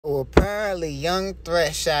apparently Young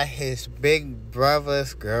Threat shot his big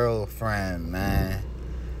brother's girlfriend, man.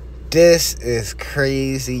 This is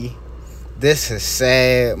crazy. This is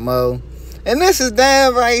sad, Mo. And this is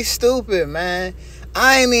damn right stupid, man.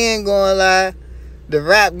 I ain't even gonna lie. The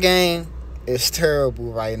rap game is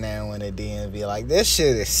terrible right now in the DMV. Like, this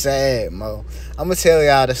shit is sad, Mo. I'm gonna tell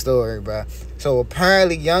y'all the story, bro. So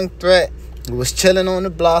apparently Young Threat was chilling on the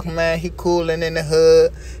block, man. He cooling in the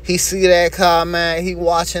hood. He see that car, man. He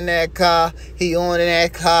watching that car. He on in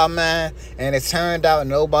that car, man. And it turned out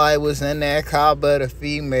nobody was in that car but a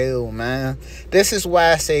female, man. This is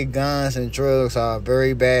why I say guns and drugs are a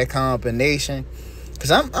very bad combination. Because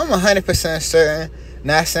I'm 100% certain.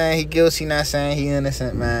 Not saying he guilty, not saying he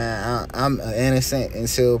innocent, man. I'm an innocent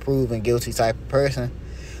until proven guilty type of person.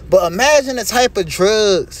 But imagine the type of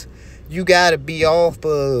drugs you gotta be off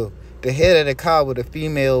of. The head of the car with a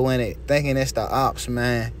female in it, thinking it's the ops,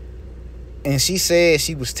 man. And she said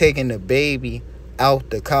she was taking the baby out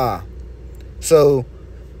the car. So,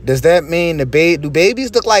 does that mean do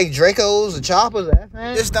babies look like Dracos or choppers?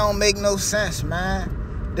 This don't make no sense,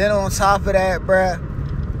 man. Then on top of that,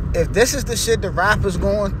 bruh, if this is the shit the rappers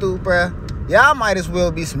going through, bruh, y'all might as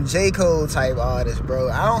well be some J. Cole type artists, bro.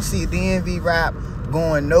 I don't see DMV rap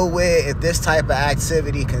going nowhere if this type of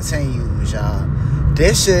activity continues, y'all.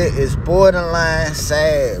 This shit is borderline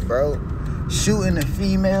sad, bro. Shooting a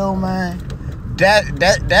female, man.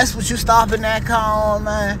 That's what you stopping that car on,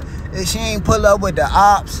 man. If she ain't pull up with the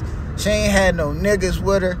ops, she ain't had no niggas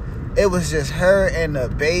with her. It was just her and the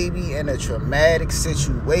baby in a traumatic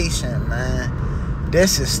situation, man.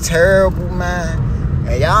 This is terrible, man.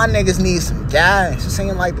 And y'all niggas need some guidance. It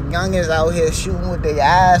seems like the youngins out here shooting with their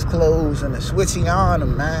eyes closed and the switching on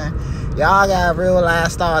them, man. Y'all gotta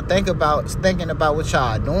realize, start thinking about what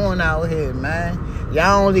y'all doing out here, man.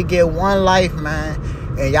 Y'all only get one life, man.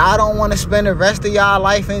 And y'all don't want to spend the rest of y'all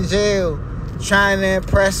life in jail trying to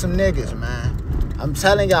impress some niggas, man. I'm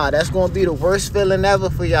telling y'all, that's gonna be the worst feeling ever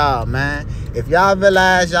for y'all, man. If y'all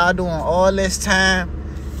realize y'all doing all this time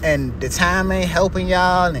and the time ain't helping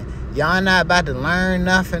y'all and y'all not about to learn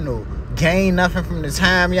nothing or gain nothing from the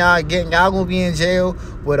time y'all getting, y'all gonna be in jail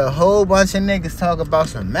with a whole bunch of niggas talk about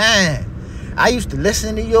some, man, I used to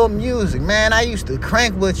listen to your music, man. I used to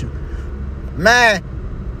crank with you, man.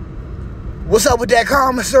 What's up with that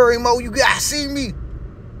commissary, Mo? You guys see me?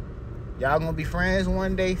 Y'all gonna be friends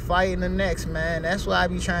one day, fighting the next, man. That's why I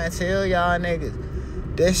be trying to tell y'all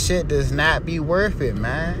niggas, this shit does not be worth it,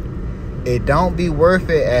 man. It don't be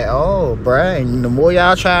worth it at all, bruh. And the more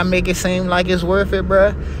y'all try to make it seem like it's worth it,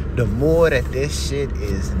 bruh, the more that this shit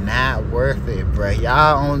is not worth it, bruh.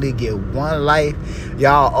 Y'all only get one life.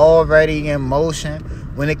 Y'all already in motion.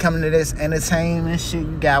 When it comes to this entertainment shit,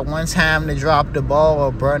 you got one time to drop the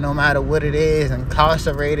ball, bruh, no matter what it is,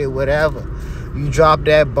 incarcerated, whatever. You drop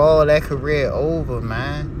that ball, that career over,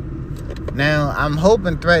 man. Now, I'm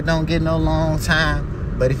hoping Threat don't get no long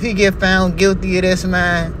time. But if he get found guilty of this,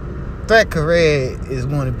 man, Threat career is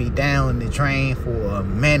going to be down the drain for a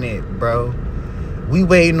minute, bro. We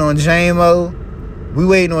waiting on J-Mo. We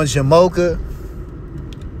waiting on Jamocha.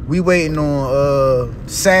 We waiting on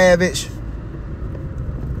Savage.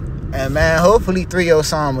 And, man, hopefully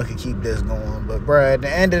 3osama can keep this going. But, bro, at the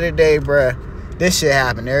end of the day, bro, this shit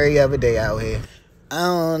happen every other day out here. I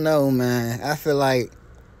don't know, man. I feel like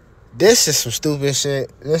this is some stupid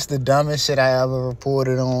shit. This is the dumbest shit I ever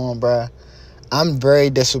reported on, bro. I'm very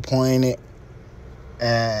disappointed.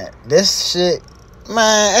 And this shit,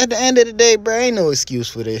 man, at the end of the day, bro, ain't no excuse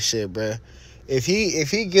for this shit, bro. If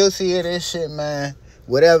he guilty of this shit, man,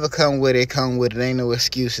 whatever come with it, come with it. Ain't no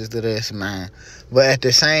excuses to this, man. But at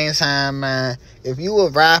the same time, man, if you a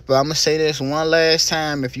rapper, I'm going to say this one last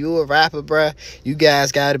time. If you a rapper, bro, you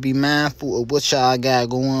guys got to be mindful of what y'all got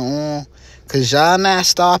going on. Because y'all not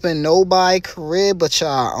stopping nobody's career but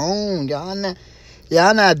y'all own. Y'all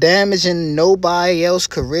not damaging nobody else's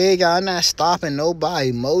career. Y'all not stopping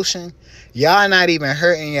nobody's motion. Y'all not even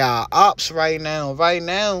hurting y'all ops right now. Right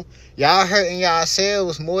now, y'all hurting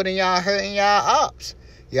yourselves more than y'all hurting y'all ops.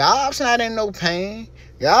 Y'all ops not in no pain.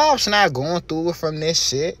 Y'all ops not going through it from this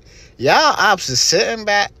shit. Y'all ops is sitting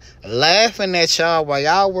back, laughing at y'all while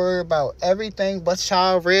y'all worry about everything but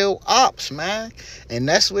y'all real ops, man. And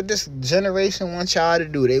that's what this generation wants y'all to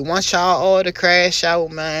do. They want y'all all to crash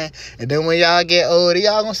out, man. And then when y'all get older,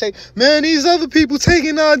 y'all gonna say, man, these other people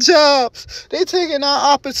taking our jobs. They taking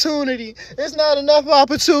our opportunity. There's not enough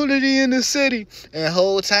opportunity in the city. And the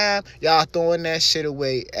whole time, y'all throwing that shit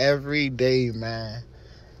away every day, man.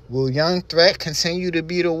 Will Young Threat continue to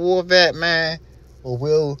be the war vet, man? Or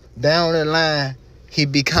will, down the line, he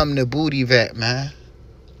become the booty vet, man?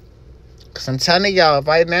 Cause I'm telling y'all,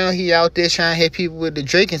 right now he out there trying to hit people with the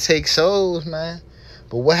Drake and take souls, man.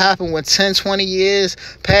 But what happened when 10, 20 years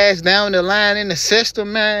passed down the line in the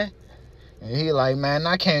system, man? And he like, man,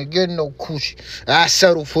 I can't get no coochie. I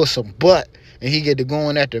settle for some butt. And he get to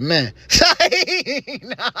going after men. Nah.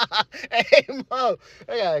 Hey, Mo.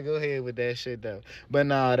 I gotta go ahead with that shit, though. But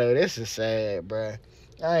nah, though, this is sad, bruh.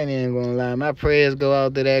 I ain't even gonna lie. My prayers go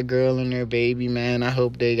out to that girl and her baby, man. I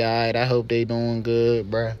hope they got it. I hope they doing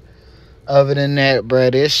good, bruh. Other than that,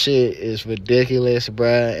 bruh, this shit is ridiculous,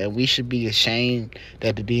 bruh. And we should be ashamed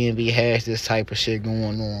that the DMV has this type of shit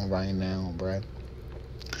going on right now, bruh.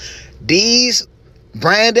 These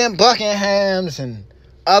Brandon Buckinghams and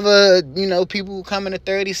other, people coming to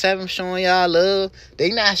 37 showing y'all love.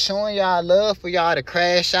 They not showing y'all love for y'all to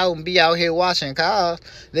crash out and be out here watching cars.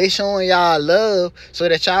 They showing y'all love so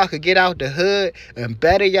that y'all could get out the hood and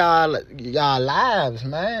better y'all lives,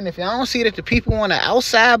 man. If y'all don't see that the people on the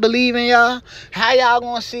outside believe in y'all, how y'all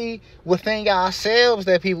gonna see within yourselves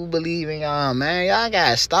that people believe in y'all, man? Y'all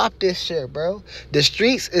gotta stop this shit, bro. The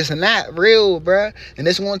streets is not real, bro. And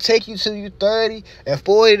it's gonna take you till you 30 and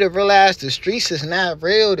 40 to realize the streets is not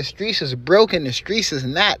real. The streets is broken. The streets is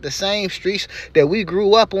not the same streets that we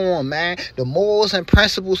grew up on, man. The morals and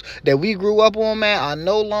principles that we grew up on, man, are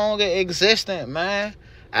no longer existent, man.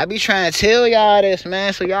 I be trying to tell y'all this,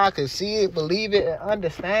 man, so y'all can see it, believe it, and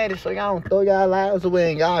understand it, so y'all don't throw y'all lives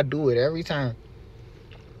away, and y'all do it every time.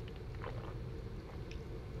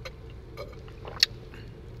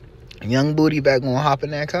 Young Booty back gonna hop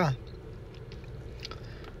in that car.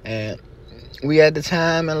 And we at the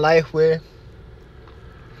time in life where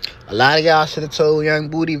a lot of y'all should have told Young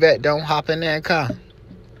Booty Vet don't hop in that car.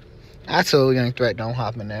 I told Young Threat don't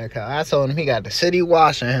hop in that car. I told him he got the city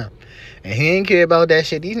watching him. And he ain't care about that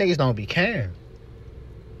shit. These niggas don't be caring.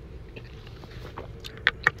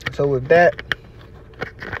 So with that,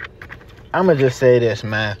 I'ma just say this,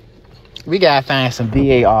 man. We gotta find some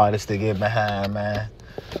VA artists to get behind, man.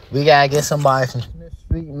 We gotta get somebody from Smith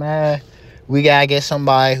Street, man. We gotta get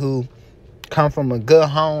somebody who come from a good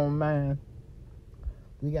home, man.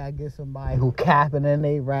 We gotta get somebody who capping in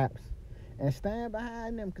they raps and stand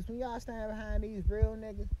behind them. Cause when y'all stand behind these real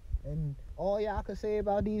niggas, and all y'all can say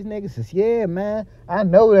about these niggas is, yeah, man, I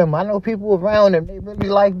know them. I know people around them. They really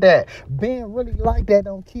like that. Being really like that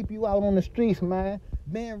don't keep you out on the streets, man.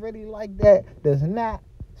 Being really like that does not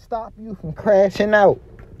stop you from crashing out.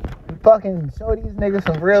 Fucking show these niggas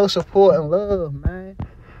some real support and love, man.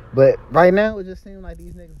 But right now, it just seems like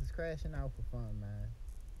these niggas is crashing out for fun, man.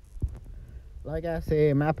 Like I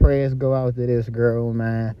said, my prayers go out to this girl,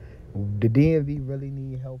 man. The DMV really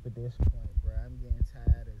need help at this point, bro. I'm getting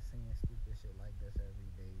tired of seeing stupid shit like this every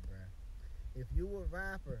day, bro. If you a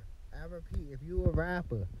rapper, I repeat, if you a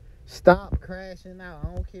rapper, stop crashing out.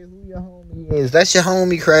 I don't care who your homie is. That's your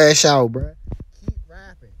homie crash out, bro. Keep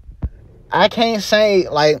rapping. I can't say,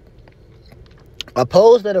 like,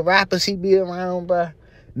 opposed to the rappers he be around, bro.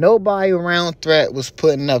 Nobody around Threat was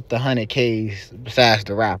putting up the 100Ks besides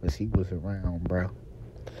the rappers he was around, bro.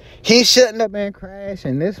 He shouldn't have been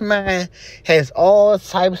crashing. This man has all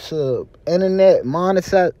types of internet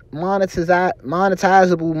monetizable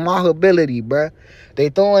markability, bro. They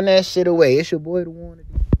throwing that shit away. It's your boy, the Warner D.